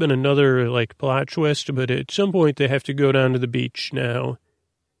 there must have been another, like, plot twist, but at some point they have to go down to the beach now.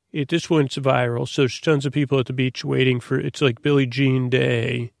 At this point, it's viral, so there's tons of people at the beach waiting for, it's like Billie Jean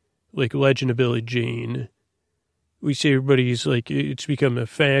Day, like Legend of Billie Jean. We see everybody's, like, she's become a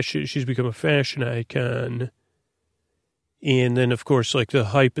fashion icon. And then, of course, like, the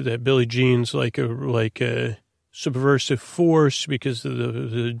hype of that Billie Jean's like a subversive force because of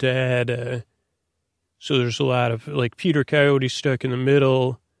the dad, so there's a lot of, like, Peter Coyote stuck in the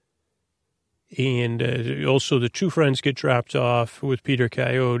middle. And also the two friends get dropped off with Peter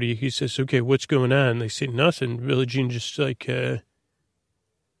Coyote. He says, okay, what's going on? They say nothing. Billie Jean just, like,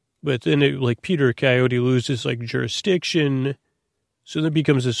 but then, like, Peter Coyote loses, like, jurisdiction. So then it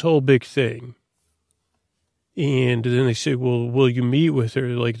becomes this whole big thing. And then they say, well, will you meet with her,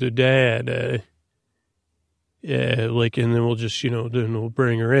 like, the dad? Like, and then we'll just, then we'll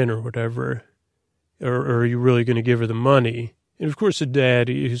bring her in or whatever. Or are you really going to give her the money? And of course, the dad,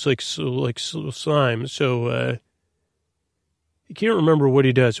 he's like slime. So I can't remember what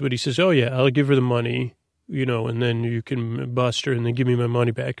he does, but he says, oh, yeah, I'll give her the money, and then you can bust her and then give me my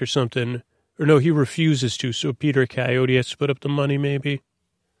money back or something. Or no, he refuses to. So Peter Coyote has to put up the money, maybe.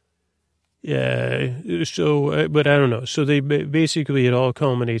 Yeah. So, but I don't know. So they basically, it all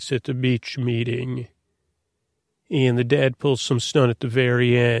culminates at the beach meeting. And the dad pulls some stunt at the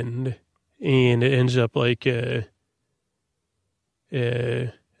very end. And it ends up like, I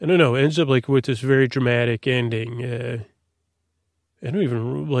don't know, it ends up like with this very dramatic ending. I don't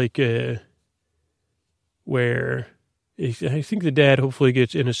even like, where I think the dad hopefully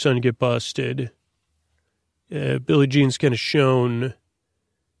gets, and his son get busted. Billie Jean's kind of shown,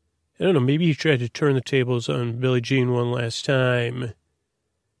 I don't know, maybe he tried to turn the tables on Billie Jean one last time.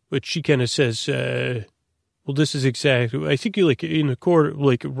 But she kind of says, well, this is exactly, I think like in the court,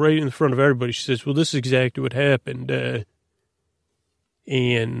 like right in front of everybody, she says, well, this is exactly what happened. And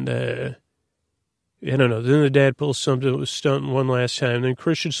I don't know. Then the dad pulls something that was stunting one last time. Then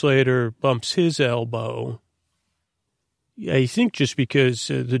Christian Slater bumps his elbow. I think just because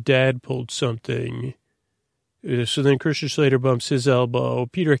the dad pulled something. So then Christian Slater bumps his elbow.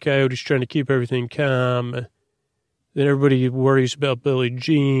 Peter Coyote's trying to keep everything calm. Then everybody worries about Billie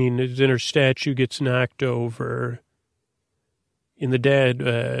Jean. Then her statue gets knocked over. And the dad,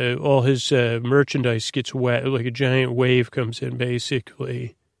 all his merchandise gets wet. Like a giant wave comes in,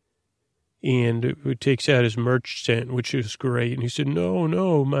 basically. And it takes out his merch tent, which is great. And he said, no,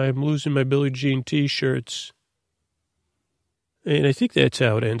 I'm losing my Billie Jean T-shirts. And I think that's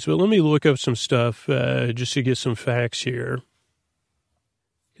how it ends. But let me look up some stuff just to get some facts here.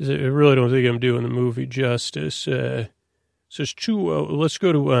 Because I really don't think I'm doing the movie justice. So there's two, let's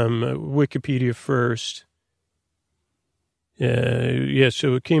go to Wikipedia first.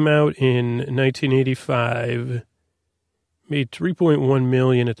 So it came out in 1985, made $3.1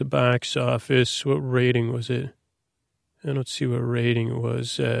 million at the box office. What rating was it? I don't see what rating it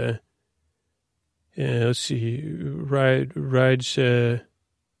was. Let's see. Rides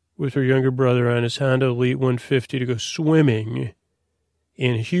with her younger brother on his Honda Elite 150 to go swimming.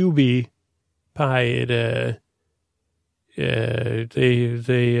 And Hubie Pyatt, they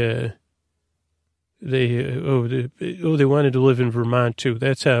wanted to live in Vermont too.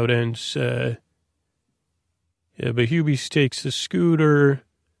 That's how it ends. But Hubie takes the scooter.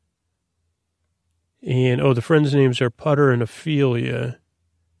 And, the friends' names are Putter and Ophelia.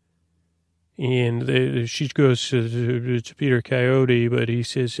 And she goes to Peter Coyote, but he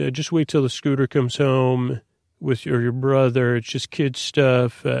says, just wait till the scooter comes home with your brother. It's just kid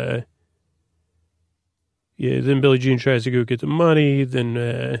stuff. Then Billie Jean tries to go get the money.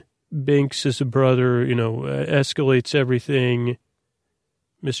 Then Binks, as a brother, escalates everything,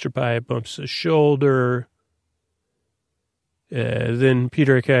 Mr. Pyatt bumps his shoulder. Then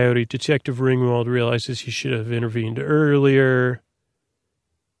Peter Coyote, Detective Ringwald, realizes he should have intervened earlier.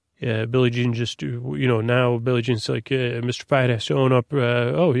 Billie Jean now Billie Jean's like, Mr. Pyatt has to own up.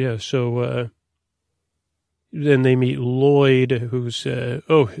 Then they meet Lloyd, who's, he's,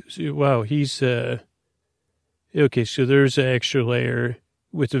 okay, so there's an extra layer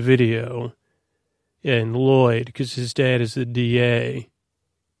with the video. And Lloyd, because his dad is the DA.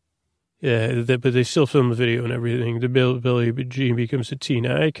 But they still film the video and everything. The Billie Jean becomes a teen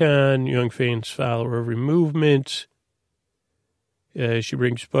icon. Young fans follow her every movement. She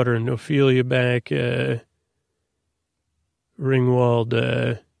brings Butter and Ophelia back.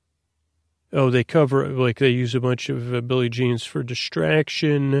 Ringwald, they cover, they use a bunch of Billie Jeans for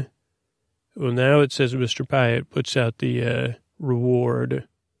distraction. Well, now it says Mr. Pyatt puts out the reward.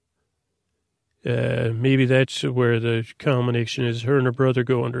 Maybe that's where the culmination is. Her and her brother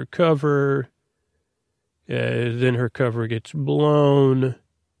go undercover. Then her cover gets blown.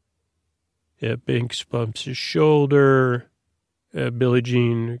 Binks bumps his shoulder. Billie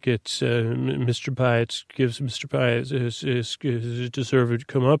Jean gets gives Mr. Pyatt his deserved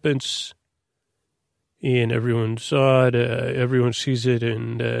comeuppance. And everyone saw it. Everyone sees it.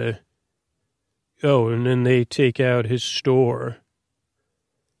 And then they take out his store.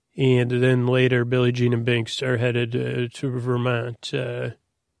 And then later, Billie Jean and Binks are headed to Vermont,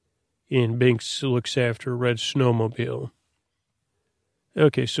 and Binks looks after a red snowmobile.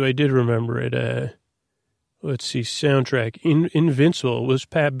 Okay, so I did remember it. Let's see, soundtrack. Invincible was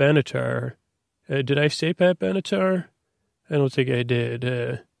Pat Benatar. Did I say Pat Benatar? I don't think I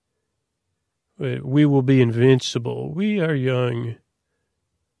did. We will be invincible. We are young.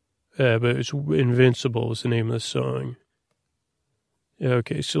 But it's Invincible is the name of the song.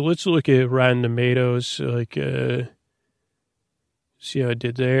 Okay, so let's look at Rotten Tomatoes, see how I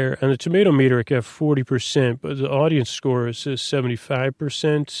did there. On the tomato meter, it got 40%, but the audience score is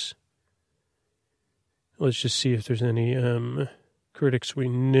 75%. Let's just see if there's any critics we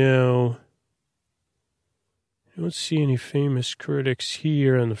know. I don't see any famous critics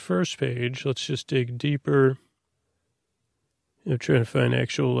here on the first page. Let's just dig deeper. I'm trying to find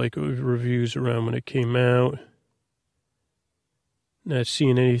actual, reviews around when it came out. Not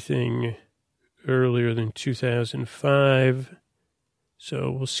seeing anything earlier than 2005,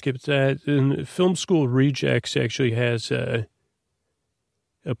 so we'll skip that. And Film School Rejects actually has a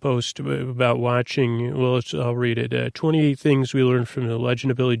post about watching, I'll read it, 28 Things We Learned from the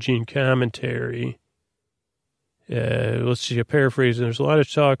Legend of Billie Jean commentary. Let's see, a paraphrase. There's a lot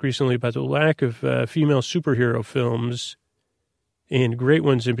of talk recently about the lack of female superhero films, and great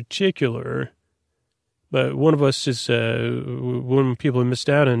ones in particular. But one of us is one people have missed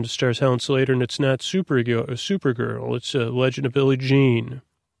out on stars Helen Slater, and it's not Supergirl. It's Legend of Billie Jean.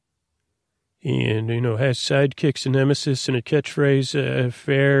 And, has sidekicks and nemesis and a catchphrase,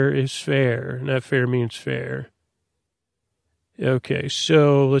 fair is fair. Not fair means fair. Okay,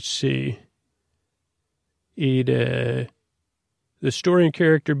 so let's see. The story and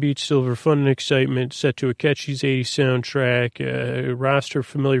character beats Silver, fun and excitement, set to a catchy 80s soundtrack. Roster of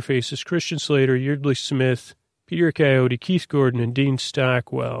familiar faces: Christian Slater, Yeardley Smith, Peter Coyote, Keith Gordon, and Dean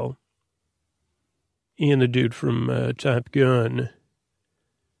Stockwell. And the dude from Top Gun.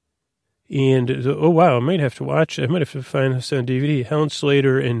 And, I might have to watch, I might have to find this on DVD. Helen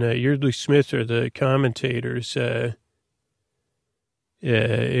Slater and Yeardley Smith are the commentators.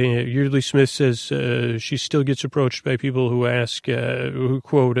 Yeardley Smith says she still gets approached by people who ask, who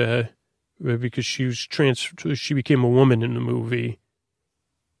quote, because she became a woman in the movie.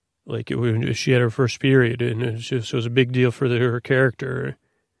 She had her first period, and it was a big deal for her character.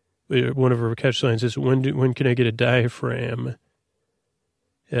 One of her catchlines is, when can I get a diaphragm?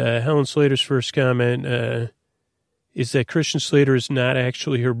 Helen Slater's first comment is that Christian Slater is not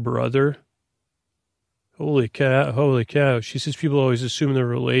actually her brother. Holy cow. She says people always assume they're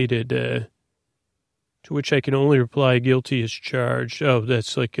related, to which I can only reply, guilty as charged. Oh,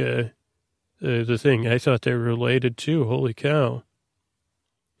 that's the thing. I thought they were related too. Holy cow.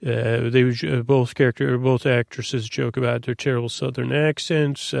 Both actresses joke about their terrible Southern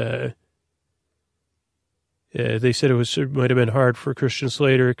accents. They said it might have been hard for Christian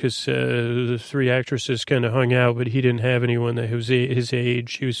Slater because the three actresses kind of hung out, but he didn't have anyone that was his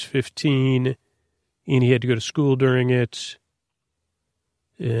age. He was 15. And he had to go to school during it.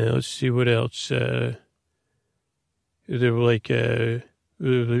 Let's see what else. They were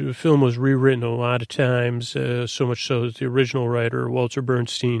the film was rewritten a lot of times, so much so that the original writer, Walter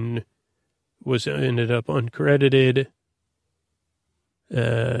Bernstein, ended up uncredited.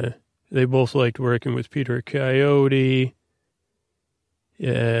 They both liked working with Peter Coyote.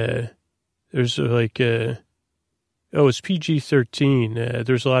 There's it's PG-13.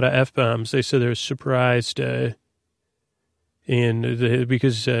 There's a lot of F-bombs. They said they were surprised, because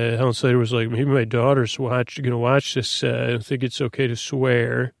Helen Slater was like, maybe my daughter's going to watch this. I don't think it's okay to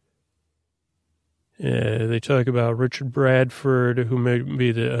swear. They talk about Richard Bradford, who may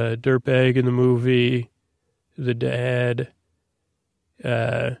be the dirtbag in the movie, the dad.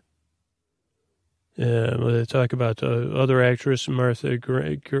 They talk about the other actress, Martha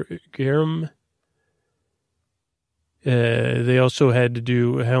Graham. Helen had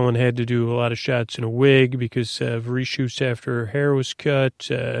to do a lot of shots in a wig because of reshoots after her hair was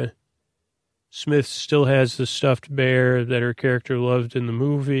cut. Smith still has the stuffed bear that her character loved in the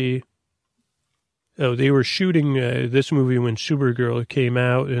movie. Oh, they were shooting this movie when Supergirl came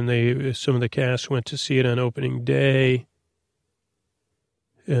out, and some of the cast went to see it on opening day.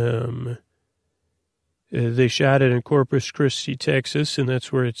 They shot it in Corpus Christi, Texas, and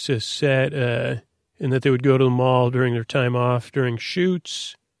that's where it's set, and that they would go to the mall during their time off during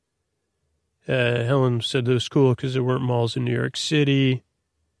shoots. Helen said that was cool because there weren't malls in New York City.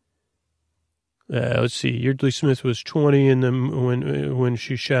 Let's see, Yeardley Smith was 20 when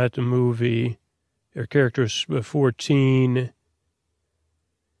she shot the movie. Her character was 14.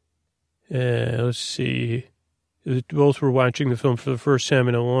 Let's see. Both were watching the film for the first time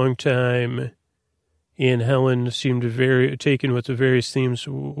in a long time. And Helen seemed very taken with the various themes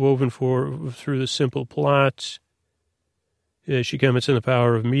woven through the simple plots. She comments on the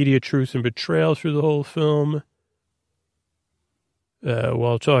power of media, truth, and betrayal through the whole film.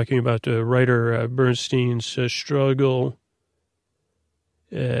 While talking about the writer Bernstein's struggle.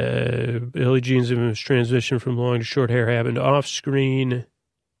 Billie Jean's transition from long to short hair happened off screen.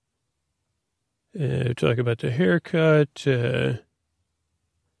 Talk about the haircut.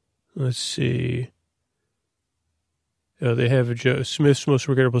 Let's see. They have Smith's most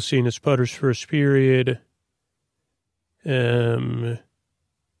regrettable scene is Putter's first period. Smith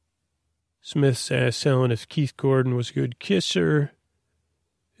asked Helen if Keith Gordon was a good kisser.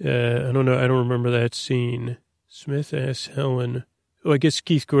 I don't know. I don't remember that scene. Smith asked Helen. Oh, I guess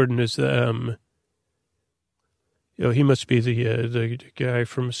Keith Gordon is the, he must be the guy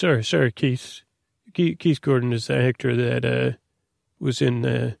from, sorry, Keith. Keith Gordon is the actor that, was in,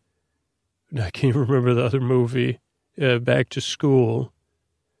 I can't remember the other movie, Back to School.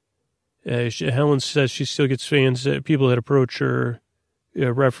 Helen says she still gets fans, people that approach her,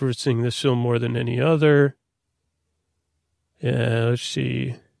 referencing this film more than any other. Let's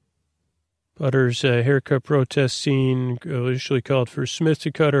see. Putter's haircut protest scene initially called for Smith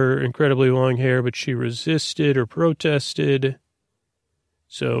to cut her incredibly long hair, but she resisted or protested.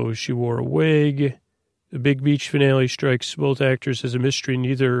 So she wore a wig. The Big Beach finale strikes both actors as a mystery.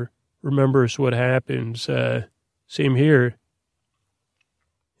 Neither remembers what happens. Same here.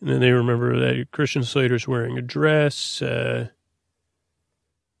 And then they remember that Christian Slater's wearing a dress. They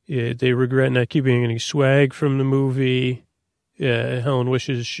regret not keeping any swag from the movie. Helen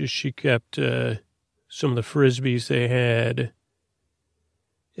wishes she kept some of the Frisbees they had.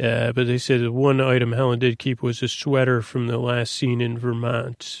 But they said the one item Helen did keep was a sweater from the last scene in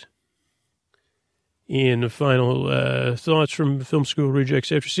Vermont. And the final thoughts from Film School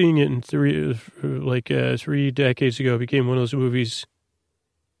Rejects. After seeing it in 3 decades ago, it became one of those movies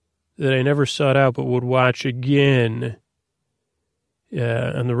that I never sought out but would watch again.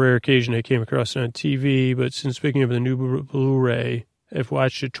 On the rare occasion I came across it on TV, but since picking up the new Blu-ray, I've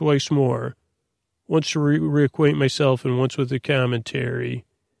watched it twice more. Once to reacquaint myself and once with the commentary.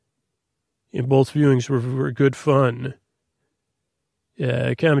 And both viewings were good fun.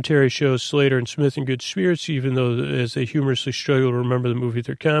 Commentary shows Slater and Smith in good spirits, even though as they humorously struggle to remember the movie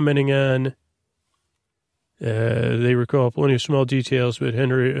they're commenting on. They recall plenty of small details, but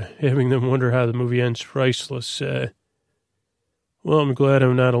Henry having them wonder how the movie ends priceless. Well, I'm glad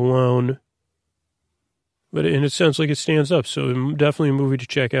I'm not alone. And it sounds like it stands up, so definitely a movie to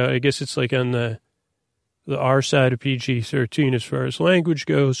check out. I guess it's like on the R side of PG-13 as far as language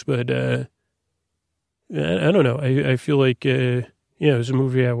goes, but I don't know. I feel like, it was a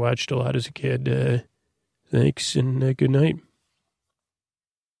movie I watched a lot as a kid. Thanks, and good night.